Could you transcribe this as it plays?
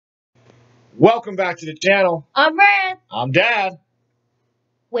Welcome back to the channel. I'm Brad. I'm Dad.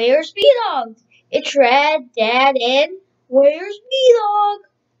 Where's B-Dog? It's Rad, Dad, and where's B-Dog?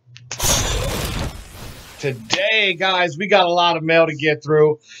 Today, guys, we got a lot of mail to get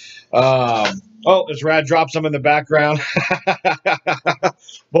through. As Rad dropped some in the background.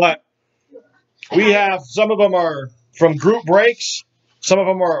 But we have, some of them are from group breaks. Some of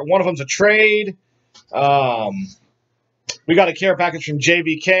them are, one of them's a trade. We got a care package from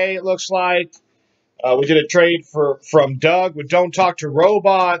J.V.K, it looks like. We did a trade from Doug with Don't Talk to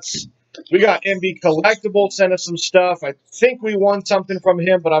Robots. We got MB Collectibles sent us some stuff. I think we won something from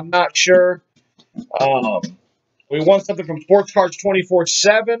him, but I'm not sure. We won something from Sports Cards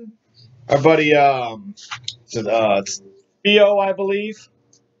 24/7. Our buddy Theo, I believe.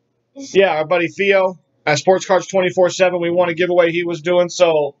 Yeah, our buddy Theo at Sports Cards 24/7. We won a giveaway he was doing.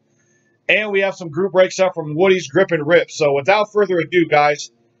 So, and we have some group break stuff from Woody's Grip and Rip. So, without further ado,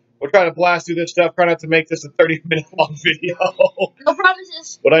 guys, we'll try to blast through this stuff. Try not to make this a 30-minute long video. No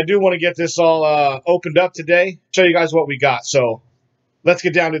promises. But I do want to get this all opened up today. Show you guys what we got. So, let's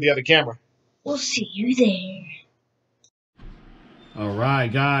get down to the other camera. We'll see you there. All right,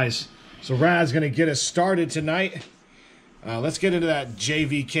 guys. So Rad's going to get us started tonight. Let's get into that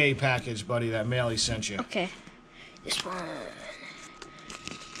J.V.K. package, buddy, that mail he sent you. Okay. This one.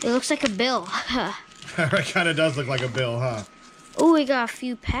 It looks like a bill. It kind of does look like a bill, huh? Oh, we got a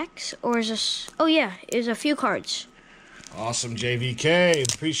few packs. Or is this... Oh, yeah. There's a few cards. Awesome, J.V.K.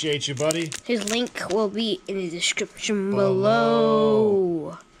 Appreciate you, buddy. His link will be in the description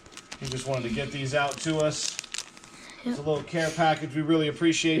below. He just wanted to get these out to us. It's a little care package. We really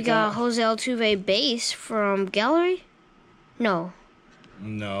appreciate We got Jose Altuve base from Gallery. No.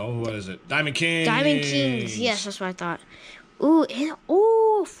 No, what is it? Diamond Kings. Diamond Kings. Yes, that's what I thought. Ooh, and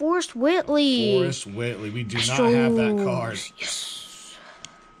Forrest Whitley. Forrest Whitley. We do not have that card. Yes.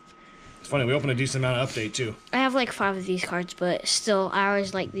 It's funny. We opened a decent amount of update, too. I have like 5 of these cards, but still, I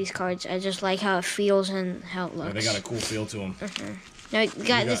always like these cards. I just like how it feels and how it looks. Yeah, they got a cool feel to them. Now, we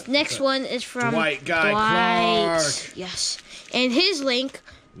got this next one is from Dwight Clark. Yes. And his link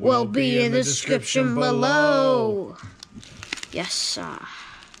will be in the description below. Yes. I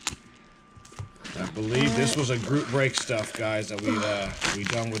believe this was a group break stuff, guys, that we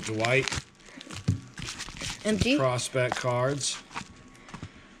done with Dwight. Empty. Some prospect cards.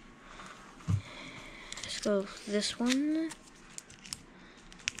 Let's go this one.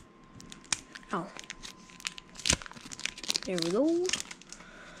 Oh. There we go.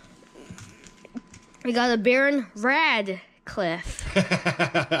 We got a Baron Radcliffe.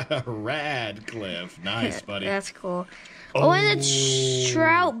 Radcliffe. Nice, buddy. That's cool. Oh, and a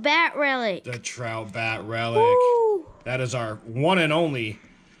Trout Bat Relic. The Trout Bat Relic. Woo. That is our one and only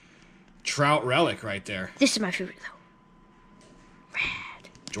Trout Relic right there. This is my favorite, though. Rad.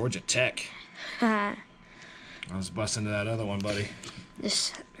 Georgia Tech. I was busting into that other one, buddy.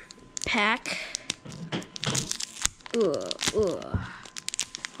 This pack.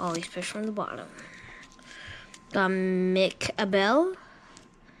 All these fish from the bottom. Got Mick Abel,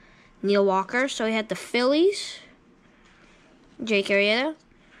 Neil Walker. So we had the Phillies, Jake Arrieta,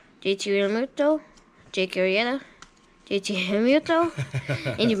 JT Realmuto, Jake Arrieta, JT Realmuto,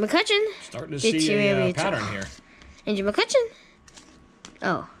 Andrew McCutchen. Starting to see a pattern here. Andrew McCutchen.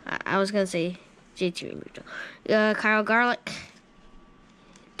 Oh, I was gonna say JT Realmuto. Kyle Garlick.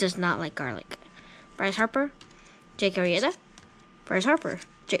 Does not like garlic. Bryce Harper. Jake Arrieta, Bryce Harper,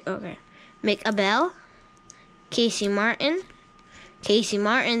 okay, Mick Abel, Casey Martin,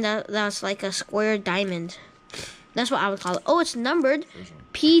 that's like a square diamond. That's what I would call it. Oh, it's numbered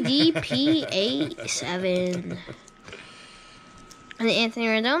PDPA7. And Anthony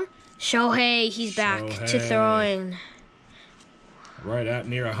Rendon, Shohei, he's back to throwing. Right at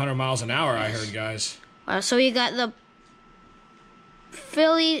near 100 miles an hour, I heard, guys. So you got the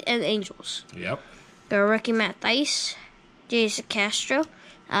Phillies and Angels. Yep. Got Ricky Matt Dice, Jason Castro,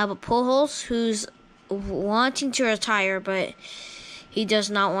 Albert Pujols, who's wanting to retire, but he does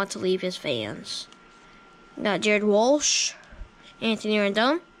not want to leave his fans. Got Jared Walsh, Anthony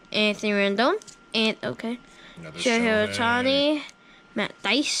Rendon, and okay, Shohei Ohtani, Matt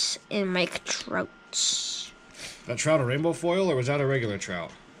Dice, and Mike Trout. That Trout a rainbow foil, or was that a regular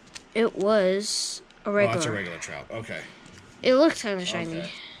Trout? It was a regular. Oh, that's a regular Trout. Okay. It looks kind of shiny.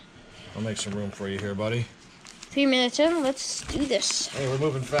 Okay. I'll make some room for you here, buddy. 3 minutes in, let's do this. Hey, we're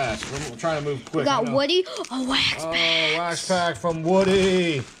moving fast. We're trying to move quick. We got Woddy. Oh, wax pack. Wax pack from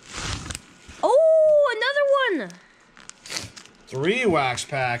Woddy. Oh, another one. 3 wax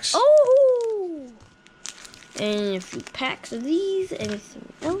packs. Oh. And a few packs of these.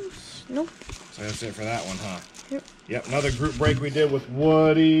 Anything else? Nope. So that's it for that one, huh? Yep. Yep, another group break we did with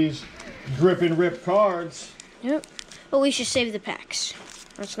Woddy's. Grip and rip cards. Yep. Oh, we should save the packs.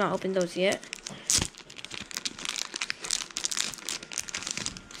 Let's not open those yet.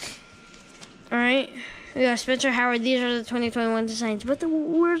 Alright. We got Spencer Howard. These are the 2021 designs, but the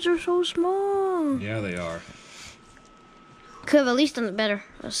words are so small. Yeah, they are. Could have at least done it better.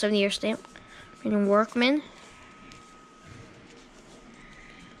 A 70-year stamp. And Workman.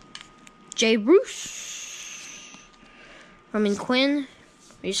 Jay Bruce. Roman Quinn.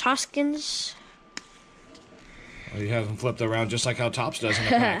 Reese Hoskins. Well, you have them flipped around just like how Topps does in the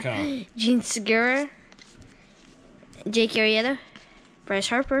pack, huh? Gene Segura. Jake Arrieta. Bryce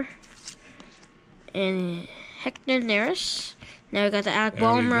Harper. And Hector Neris. Now we got the Alec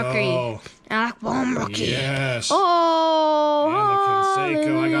Bohm rookie. Alec Bohm rookie. Yes. Oh, and the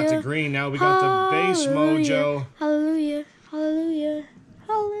Conseco. I got the green. Now we got the base mojo. Hallelujah. Hallelujah.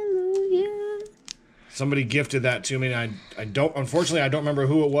 Hallelujah. Somebody gifted that to me. And I don't, unfortunately, I don't remember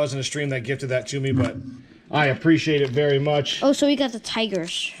who it was in the stream that gifted that to me, but I appreciate it very much. Oh, so we got the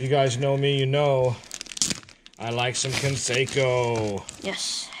Tigers. You guys know me, you know. I like some Conseco.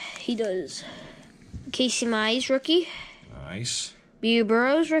 Yes, he does. Casey Mize, rookie. Nice. B.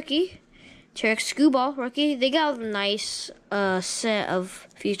 Burrows, rookie. Tarek Skubal, rookie. They got a nice set of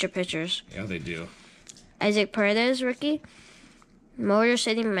future pitchers. Yeah, they do. Isaac Paredes, rookie. Motor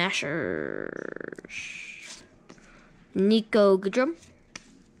City Mashers. Nico Goodrum.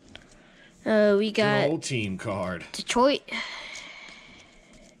 We got Old team card. Detroit.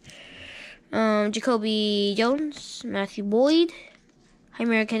 Jacoby Jones. Matthew Boyd.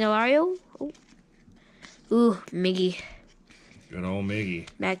 Jaime Candelario. Ooh, Miggy. Good old Miggy.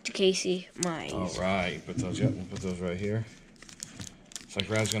 Back to Casey Mize. All right, put those. Yep, we'll put those right here. Looks like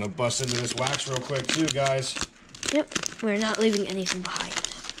Rad's gonna bust into this wax real quick too, guys. Yep, we're not leaving anything behind.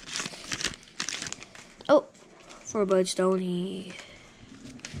 Oh, for Bud Stoney.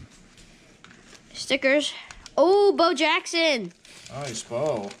 Stickers. Oh, Bo Jackson. Nice,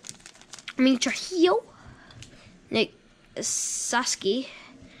 Bo. Ming Trujillo. Nick Sasky.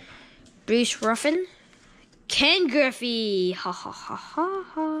 Bruce Ruffin. Ken Griffey. Ha ha ha ha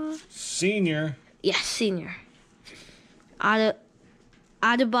ha. Senior. Yes, senior. Adib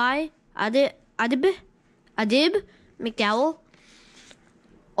McDowell.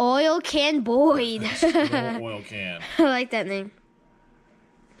 Oil Can Boyd. Oil can. I like that name.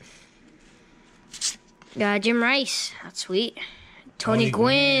 Got Jim Rice. That's sweet. Tony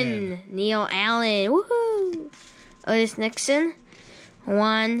Gwynn. Neil Allen. Woohoo. Otis Nixon.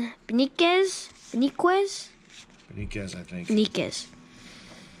 Juan Beniquez, I think. Beniquez.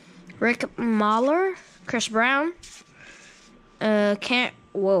 Rick Mahler. Chris Brown.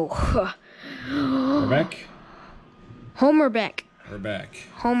 Whoa. Homer Beck. Homer Beck.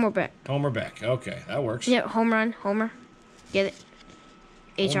 Okay, that works. Yep, home run. Homer. Get it.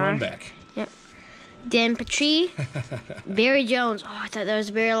 HR. Home run Beck. Yep. Dan Petrie. Barry Jones. Oh, I thought that was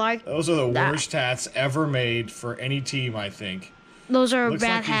very like. Those are the worst hats ever made for any team, I think. Those are Looks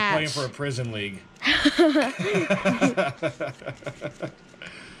bad like hats. he's playing for a prison league.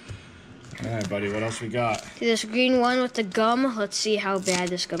 All right, buddy. What else we got? This green one with the gum. Let's see how bad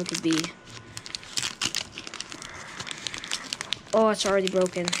this gum could be. Oh, it's already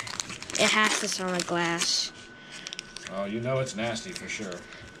broken. It has to sound like glass. Oh, you know it's nasty for sure.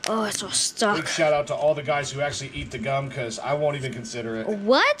 Oh, it's all stuck. Big shout out to all the guys who actually eat the gum, because I won't even consider it.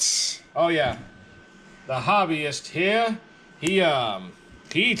 What? Oh yeah, the hobbyist here, he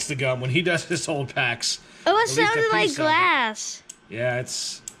eats the gum when he does his old packs. Oh, it sounded like glass. Yeah,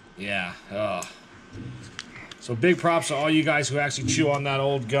 Oh. So big props to all you guys who actually chew on that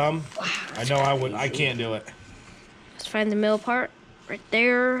old gum. Wow, I know I would. I can't do it. Let's find the middle part right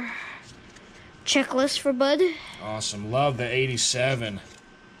there. Checklist for Bud. Awesome. Love the 87.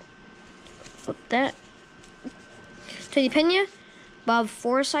 Flip that. Teddy Pena. Bob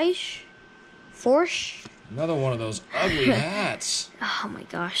Forsyth. Forsh. Another one of those ugly hats. Oh my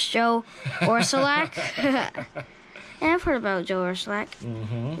gosh. Joe Orsulak. Yeah, I've heard about Joe Orsulak.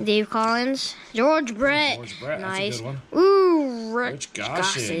 Mm-hmm. Dave Collins. George Brett. George Brett. Nice. That's a good one. Ooh, Rich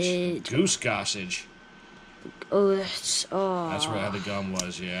Gossage. Goose Gossage. Oh, That's where the gum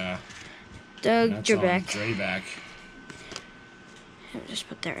was, yeah. Doug Drebeck. Drebeck. Just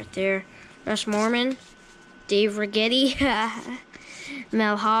put that right there. Russ Morman. Dave Rigetti.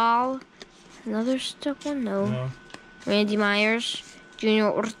 Mel Hall. Another stuck one? No. Randy Myers.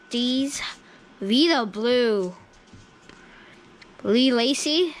 Junior Ortiz. Vito Blue. Lee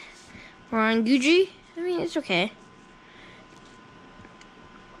Lacey. Ron Gucci. I mean, it's okay.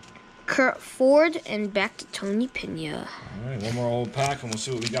 Kurt Ford, and back to Tony Pena. All right, one more old pack, and we'll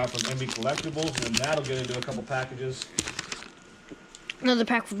see what we got from MB Collectibles, and that'll get into a couple packages. Another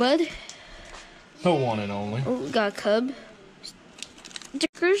pack for Bud. The one and only. Oh, we got Cub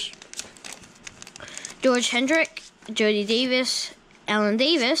stickers. George Hendrick, Jody Davis, Alan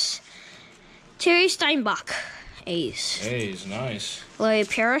Davis, Terry Steinbach. A's. A's, nice. Larry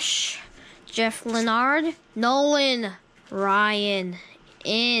Parrish, Jeff Leonard, Nolan Ryan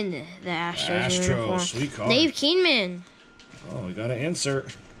in the Astros uniform. Sweet card. Dave Keenman. Oh, we got an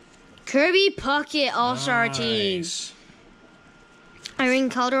insert. Kirby Puckett All-Star team. Irene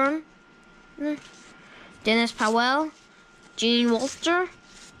Calderon. Dennis Powell. Gene Walter.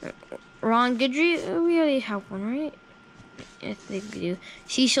 Ron Goodry. We already have one, right? I think we do.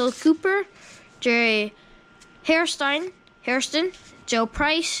 Cecil Cooper. Jerry Hairston. Joe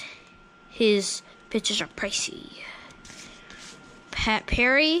Price. His pitches are pricey. Pat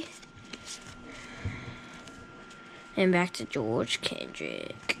Perry. And back to George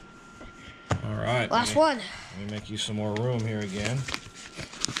Kendrick. All right. Last one. Let me make you some more room here again.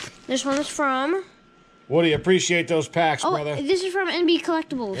 This one is from... Woody, appreciate those packs, brother. This is from NB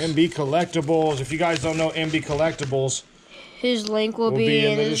Collectibles. NB Collectibles. If you guys don't know NB Collectibles, his link will be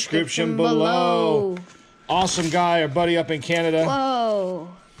in the description below. Awesome guy, our buddy up in Canada. Whoa.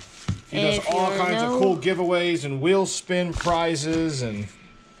 He does all kinds of cool giveaways and wheel spin prizes, and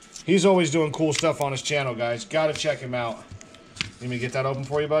he's always doing cool stuff on his channel, guys. Gotta check him out. Need me to get that open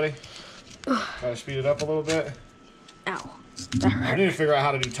for you, buddy? Gotta speed it up a little bit. Ow. I need to figure out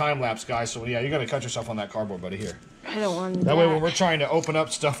how to do time-lapse, guys. So, yeah, you're going to cut yourself on that cardboard, buddy. Here. I don't want that. That way, when we're trying to open up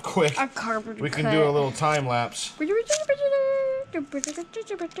stuff quick, we can do a little time-lapse.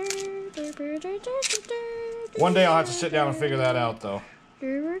 One day I'll have to sit down and figure that out, though.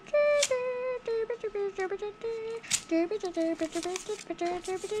 But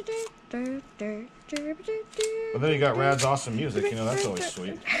then you got Rad's awesome music. You know, that's always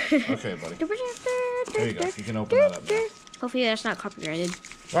sweet. Okay, buddy. There you go. You can open that up now. Hopefully that's not copyrighted.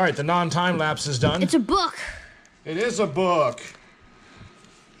 All right, the non-time lapse is done. It's a book. It is a book.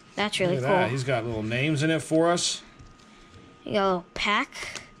 That's really cool. That. He's got little names in it for us. You got a little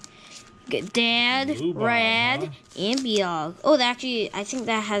pack. You got Dad, Blue Rad, Bob, and B-Dog. Oh, actually, I think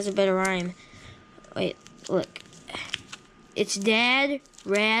that has a better rhyme. Wait, look. It's Dad,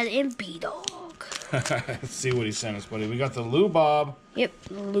 Rad, and B-Dog. Let's see what he sent us, buddy. We got the Lou Bob. Yep,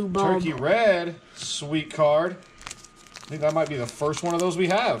 Lou Bob. Turkey Red. Sweet card. I think that might be the first one of those we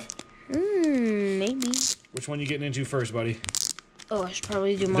have. Maybe. Which one you getting into first, buddy? Oh, I should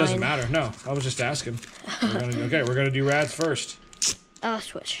probably do mine. Doesn't matter. No, I was just asking. Okay, we're gonna do Rad's first. I'll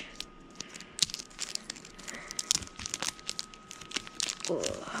switch.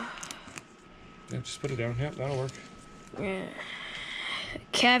 Yeah, just put it down. Yep, that'll work. Yeah.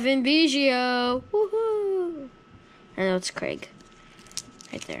 Kevin Biggio. Woohoo! I know it's Craig.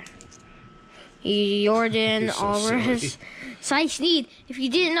 Right there. Jordan Alvarez. Cy Sneed. If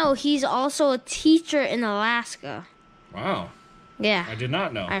you didn't know, he's also a teacher in Alaska. Wow. Yeah. I did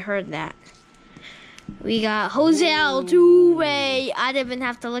not know. I heard that. We got Jose Altuve. I didn't even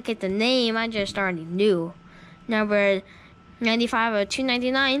have to look at the name. I just already knew. Number 95 of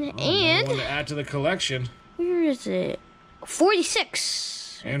 299. And one to add to the collection. Where is it?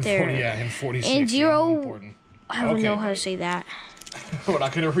 46. And there. 40, yeah, and 46. And 0. Important. I don't know how to say that. We're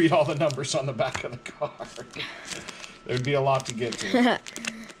not going to read all the numbers on the back of the card. There'd be a lot to get to.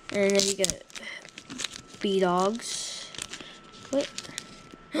 And then you got B-Dogs. What?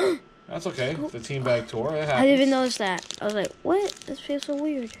 That's okay. The team bag tour. It happens. I didn't even notice that. I was like, what? This feels so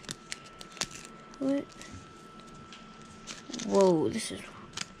weird. What? Whoa, this is...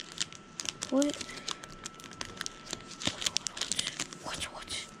 What?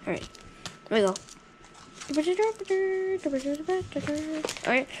 What? Alright. There we go.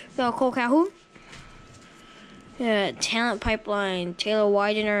 Alright, we got Cole Calhoun. Yeah, Talent Pipeline, Taylor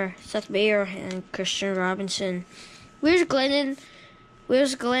Widener, Seth Bayer, and Christian Robinson. Where's Glenn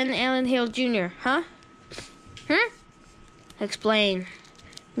Allen Hale Jr., huh? Explain.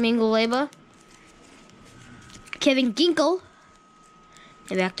 Mingo Leba. Kevin Ginkel.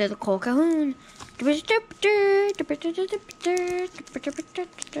 And back to the Cole Calhoun. Right,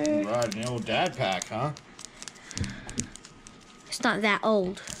 an old dad pack, huh? It's not that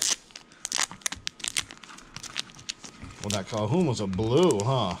old. Well, that Calhoun was a blue,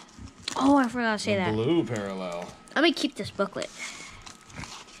 huh? Oh, I forgot to say that. Blue parallel. Let me keep this booklet.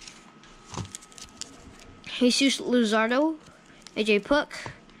 Jesus Luzardo, AJ Puck,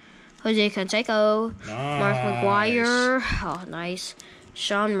 Jose Canseco, Mark McGuire. Oh, nice.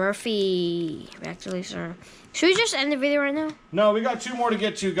 Sean Murphy. Back to Lisa. Should we just end the video right now? No, we got 2 more to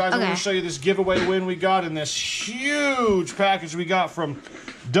get to, guys. Okay. I'm going to show you this giveaway win we got in this huge package we got from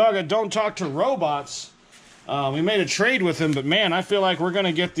Doug at Don't Talk to Robots. We made a trade with him, but man, I feel like we're going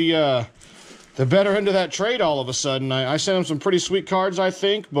to get the the better end of that trade all of a sudden. I sent him some pretty sweet cards, I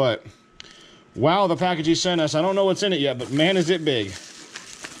think, but wow, the package he sent us. I don't know what's in it yet, but man, is it big.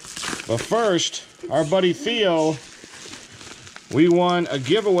 But first, our buddy Theo, we won a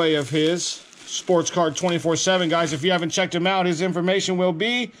giveaway of his Sports Card 24/7. Guys, if you haven't checked him out, his information will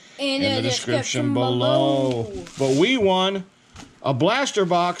be in the description below. But we won a blaster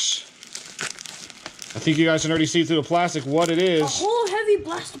box. I think you guys can already see through the plastic what it is. A whole heavy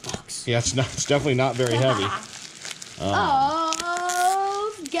blaster box. Yeah, it's definitely not very heavy.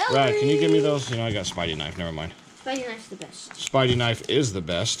 Gallery. Right, can you give me those? You know, I got Spidey knife. Never mind. Spidey knife's the best. Spidey knife is the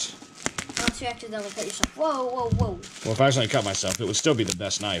best. Unless you accidentally cut yourself. Whoa, whoa, whoa. Well, if I accidentally cut myself, it would still be the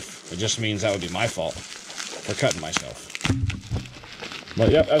best knife. It just means that would be my fault for cutting myself.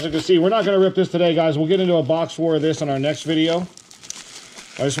 But, yep, as you can see, we're not going to rip this today, guys. We'll get into a box war of this on our next video.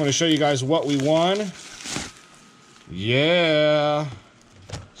 I just want to show you guys what we won. Yeah.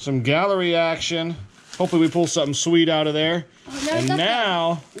 Some gallery action. Hopefully we pull something sweet out of there. Oh, and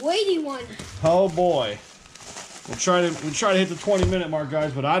now... weighty one. Oh, boy. We'll try to hit the 20-minute mark,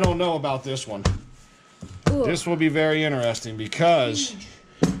 guys, but I don't know about this one. Ooh. This will be very interesting because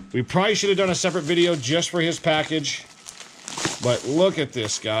we probably should have done a separate video just for his package. But look at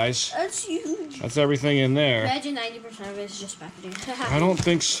this, guys. That's huge. That's everything in there. Imagine 90% of it is just packaging. I don't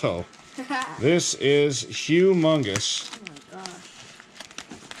think so. This is humongous. Oh my gosh.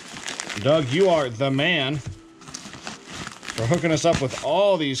 Doug, you are the man for hooking us up with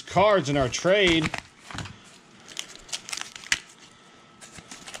all these cards in our trade.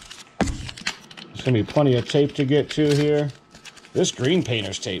 There's going to be plenty of tape to get to here. This green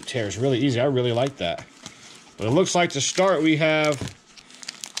painter's tape tears really easy. I really like that. But it looks like to start we have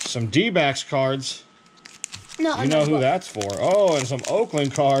some D-backs cards. No, you know who that's for. Oh, and some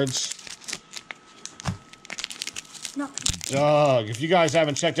Oakland cards. No. Doug, if you guys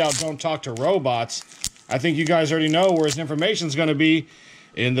haven't checked out Don't Talk to Robots, I think you guys already know where his information is going to be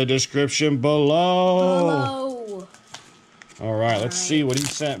in the description below. All right, let's see what he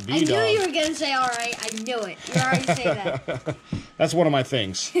sent B-Dog. I knew you were going to say all right. I knew it. You already say that. That's one of my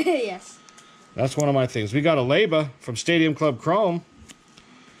things. Yes. That's one of my things. We got a Leba from Stadium Club Chrome.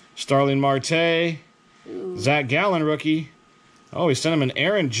 Starling Marte. Ooh. Zach Gallen rookie. Oh, he sent him an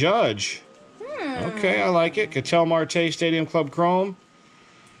Aaron Judge. Okay, I like it. Cattell Marte, Stadium Club Chrome.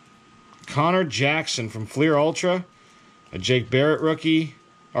 Connor Jackson from Fleer Ultra. A Jake Barrett rookie.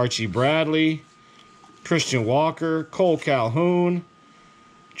 Archie Bradley. Christian Walker. Cole Calhoun.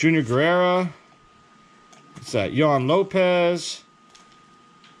 Junior Guerrera. What's that? Yon Lopez.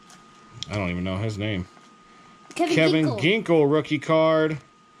 I don't even know his name. Kevin Ginkel rookie card.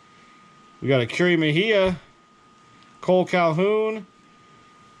 We got a Curry Mejia. Cole Calhoun.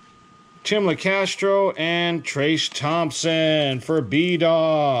 Tim LeCastro and Trace Thompson for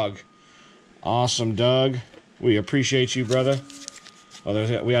B-Dog. Awesome, Doug. We appreciate you, brother.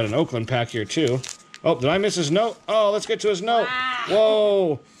 Oh, we had an Oakland pack here, too. Oh, did I miss his note? Oh, let's get to his note. Wow.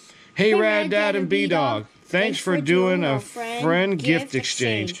 Whoa. Hey, Rad Dad and B-Dog. Thanks for doing a friend gift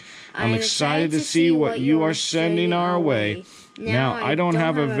exchange. I'm excited to see what you are sending our way. Now, I don't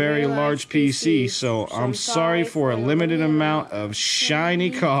have a very large PC, so I'm sorry for a limited amount of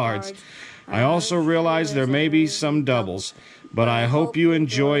shiny cards. I also realize there may be some doubles, but I hope you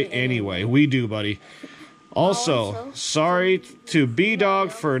enjoy anyway. We do, buddy. Also, sorry to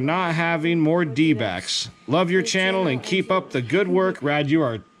B-Dog for not having more D-backs. Love your channel and keep up the good work. Rad, you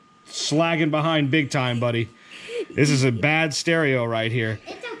are slagging behind big time, buddy. This is a bad stereo right here.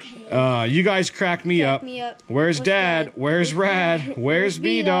 You guys crack me up. Where's Dad? Where's Rad? Where's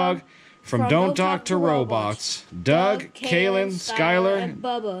B-Dog? From Don't Talk to Robots. Doug, Kaylin, Skylar, and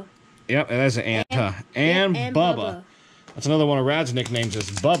Bubba. Yep, that's an Ant, huh? And Bubba. That's another one of Rad's nicknames is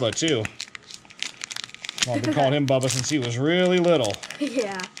Bubba, too. Well, I've been calling him Bubba since he was really little.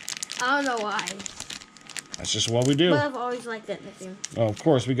 Yeah. I don't know why. That's just what we do. But I've always liked that nickname. Oh, of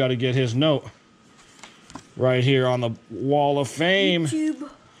course, we got to get his note right here on the Wall of Fame. YouTube.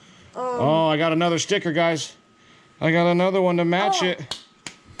 Oh, I got another sticker, guys. I got another one to match it.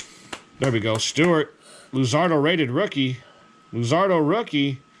 There we go. Stewart. Luzardo rated rookie. Luzardo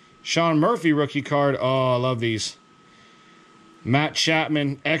rookie. Sean Murphy rookie card. Oh, I love these. Matt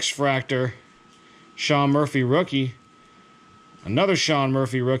Chapman X-Fractor. Sean Murphy rookie. Another Sean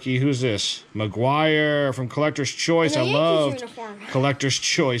Murphy rookie. Who's this? McGuire from Collector's Choice. I loved Collector's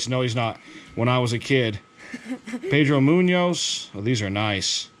Choice. No, he's not. When I was a kid. Pedro Munoz. Oh, these are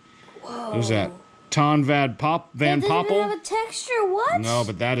nice. Whoa. Who's that? Ton Van Poppel? Doesn't it have a texture? What? No,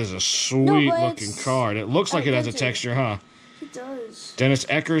 but that is a sweet-looking card. It looks like it has a texture, huh? It does. Dennis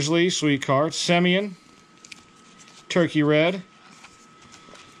Eckersley, sweet card. Semyon. Turkey Red.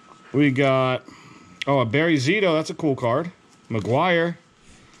 We got, a Barry Zito. That's a cool card. McGuire.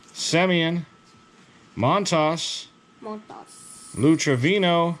 Semien. Montas. Lou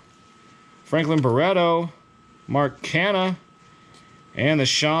Trevino. Franklin Barreto. Mark Canha. And the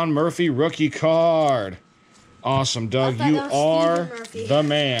Sean Murphy rookie card. Awesome, Doug. You are the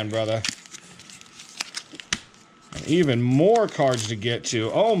man, brother. And even more cards to get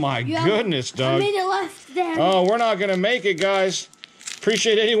to. Oh, my goodness, Doug. I made it left there. Oh, we're not going to make it, guys.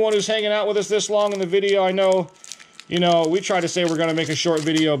 Appreciate anyone who's hanging out with us this long in the video. I know, we try to say we're going to make a short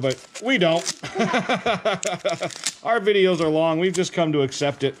video, but we don't. Our videos are long. We've just come to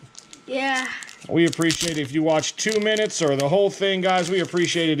accept it. Yeah. We appreciate it if you watch 2 minutes or the whole thing, guys. We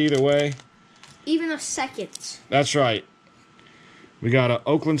appreciate it either way. Even a second. That's right. We got an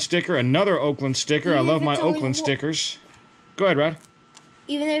Oakland sticker, another Oakland sticker. I love my Oakland stickers. Go ahead, Rad.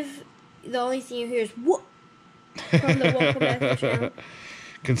 Even if the only thing you hear is whoop from the Welcome Back channel.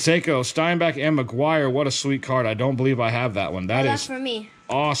 Canseco, Steinbeck, and McGuire. What a sweet card. I don't believe I have that one. That's for me.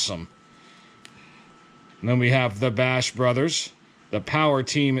 Awesome. And then we have the Bash Brothers. The power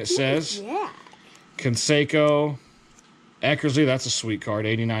team, it says. Yeah. Canseco. Eckersley, that's a sweet card.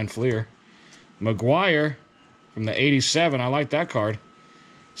 89 Fleer. McGuire from the 87. I like that card.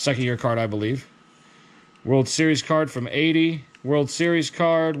 Second year card, I believe. World Series card from 80. World Series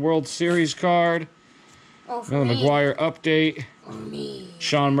card. World Series card. Oh, for me. McGuire update. For me.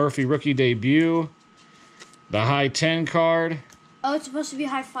 Sean Murphy rookie debut. The high 10 card. Oh, it's supposed to be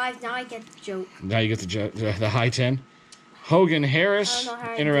high 5. Now I get the joke. Now you get the high 10. Hogan Harris.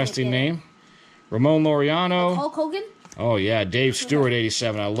 Interesting name. Ramon Laureano. Hulk Hogan? Oh, yeah. Dave Stewart,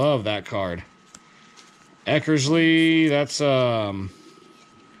 87. I love that card. Eckersley, that's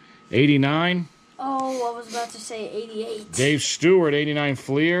 89. Oh, I was about to say 88. Dave Stewart, 89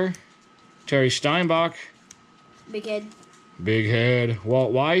 Fleer. Terry Steinbach. Big head. Big head.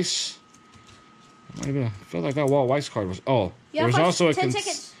 Walt Weiss. I feel like that Walt Weiss card was... Oh, yeah, there's also a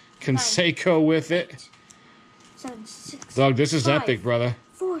Canseco with it. 7, 6, Doug, this is 5, epic, brother.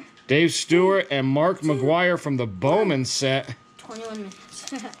 4. Dave Stewart and Mark McGuire from the Bowman set. 21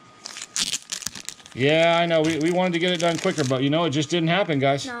 minutes. Yeah, I know. We wanted to get it done quicker, but it just didn't happen,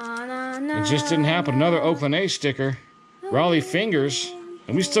 guys. It just didn't happen. Another Oakland A's sticker. Raleigh Fingers.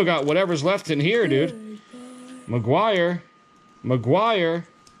 And we still got whatever's left in here, dude. McGuire.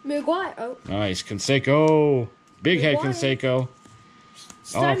 Oh. Nice. Canseco. Big head Canseco.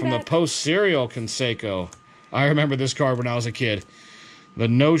 Oh, from the post-serial Canseco. I remember this card when I was a kid. The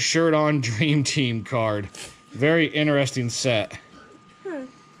No Shirt On Dream Team card. Very interesting set.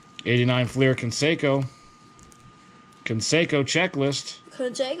 89 Fleer Canseco. Canseco checklist.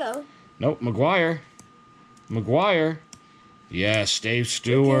 Canseco. Nope, McGuire. Yes, Dave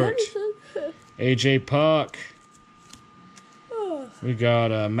Stewart. AJ Puck. We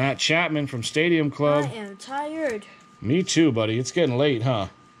got Matt Chapman from Stadium Club. I am tired. Me too, buddy. It's getting late, huh?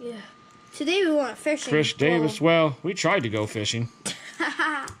 Yeah. Today we went fishing. Chris Davis. Well, we tried to go fishing.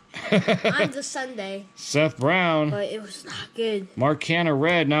 On the Sunday. Seth Brown. But it was not good. Mark Canha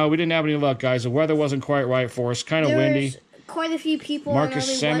red. No, we didn't have any luck, guys. The weather wasn't quite right for us. Kind of windy. Quite a few people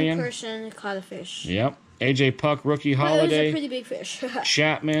Marcus and only Semien. one person caught a fish. Yep. AJ Puck rookie But holiday. it was a pretty big fish.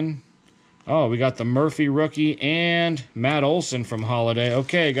 Chapman. Oh, we got the Murphy rookie and Matt Olson from Holiday.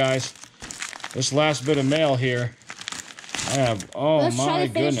 Okay, guys. This last bit of mail here. I have, Let's my try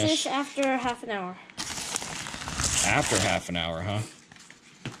to finish goodness. this after half an hour. After half an hour, huh?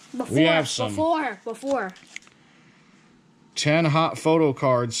 Before. We have some. Before. 10 hot photo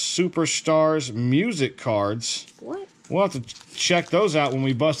cards, Superstars music cards. What? We'll have to check those out when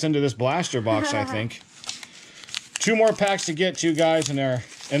we bust into this blaster box, I think. 2 more packs to get to, guys,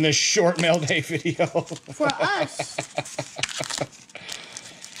 in this short mail day video. For us.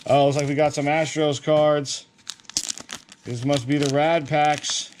 Oh, looks like we got some Astros cards. This must be the Rad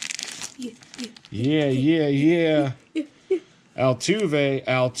packs. Yeah.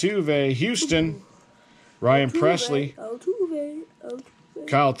 Altuve, Houston. Ryan Presley. Altuve.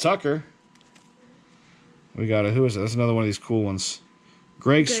 Kyle Tucker. We got who is it? That's another one of these cool ones.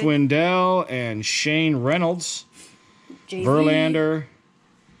 Greg Swindell and Shane Reynolds. JV. Verlander.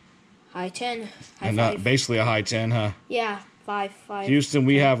 High 10. And basically a high 10, huh? Yeah, 5. Houston,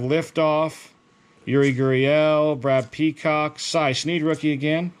 we have Liftoff. Yuri Gurriel, Brad Peacock, Cy Snead rookie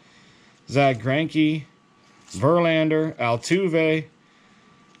again. Zach Greinke, Verlander, Altuve,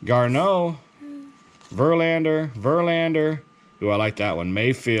 Garneau, Verlander. Ooh, I like that one.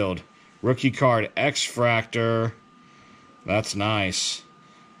 Mayfield, rookie card, X-Fractor. That's nice.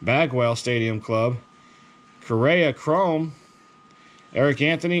 Bagwell Stadium Club. Correa Chrome. Eric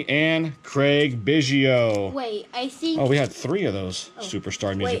Anthony, and Craig Biggio. Wait, I think... Oh, we had 3 of those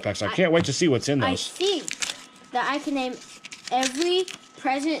Superstar Music Packs. I can't wait to see what's in I those. think that I can name every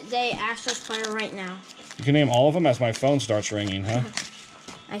present-day Astros player right now. You can name all of them as my phone starts ringing, huh?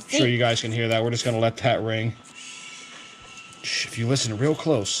 I think... Sure you guys can hear that. We're just going to let that ring. Shh, if you listen real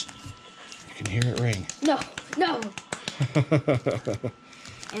close, you can hear it ring. No.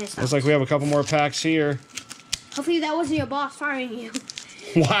 And it's Looks like we have a couple more packs here. Hopefully that wasn't your boss firing you.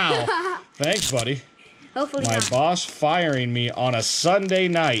 Wow. Thanks, buddy. Hopefully My not. boss firing me on a Sunday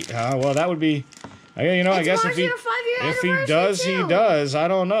night, huh? Well, that would be... You know, I guess if he does, he does. I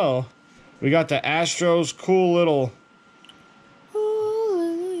don't know. We got the Astros cool little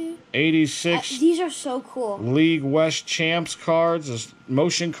 86 These are so cool. League West Champs cards, as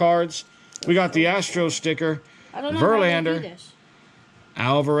motion cards. We got the Astros sticker. I don't know Verlander, how to do this.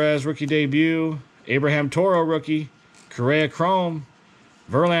 Alvarez rookie debut, Abraham Toro rookie, Correa Chrome,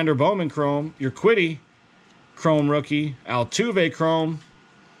 Verlander Bowman Chrome, Urquidy Chrome rookie, Altuve Chrome,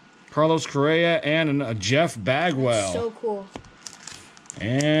 Carlos Correa, and a Jeff Bagwell. So cool.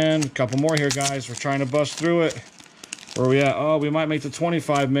 And a couple more here, guys. We're trying to bust through it. Where are we at? Oh, we might make the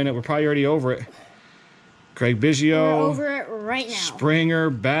 25-minute. We're probably already over it. Craig Biggio. We're over it right now. Springer,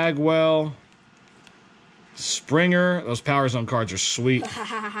 Bagwell. Springer. Those Power Zone cards are sweet.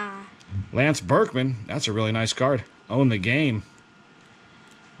 Lance Berkman. That's a really nice card. Own the game.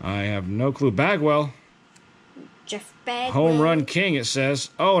 I have no clue. Bagwell. Jeff Bagwell. Home Run King, it says.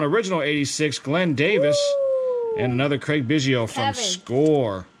 Oh, an original 86, Glenn Davis. Woo! And another Craig Biggio from Kevin.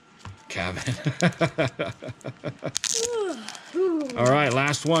 Score. Kevin. All right,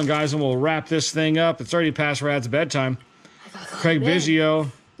 last one, guys, and we'll wrap this thing up. It's already past Rad's bedtime. Craig Biggio.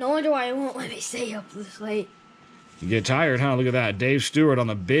 No wonder why it won't let me stay up this late. You get tired, huh? Look at that. Dave Stewart on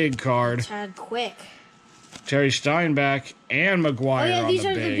the big card. Tired quick. Terry Steinbach and McGuire Oh yeah, on these the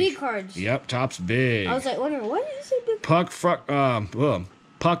are big. the big cards. Yep, top's big. I was like wondering, what did you say big?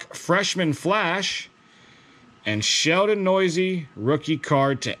 Puck Freshman Flash and Sheldon Noisy rookie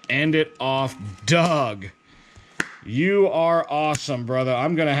card to end it off. Doug, you are awesome, brother.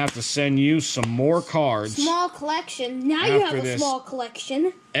 I'm going to have to send you some more cards. Small collection. Now you have a small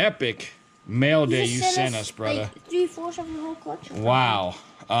collection. Epic mail day you sent us, brother. Like 3/4 of the whole collection. Wow.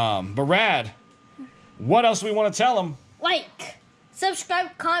 But Rad, what else do we want to tell them? Like,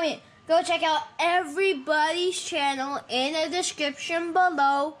 subscribe, comment. Go check out everybody's channel in the description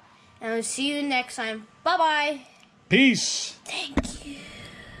below. And we'll see you next time. Bye-bye. Peace. Thank you.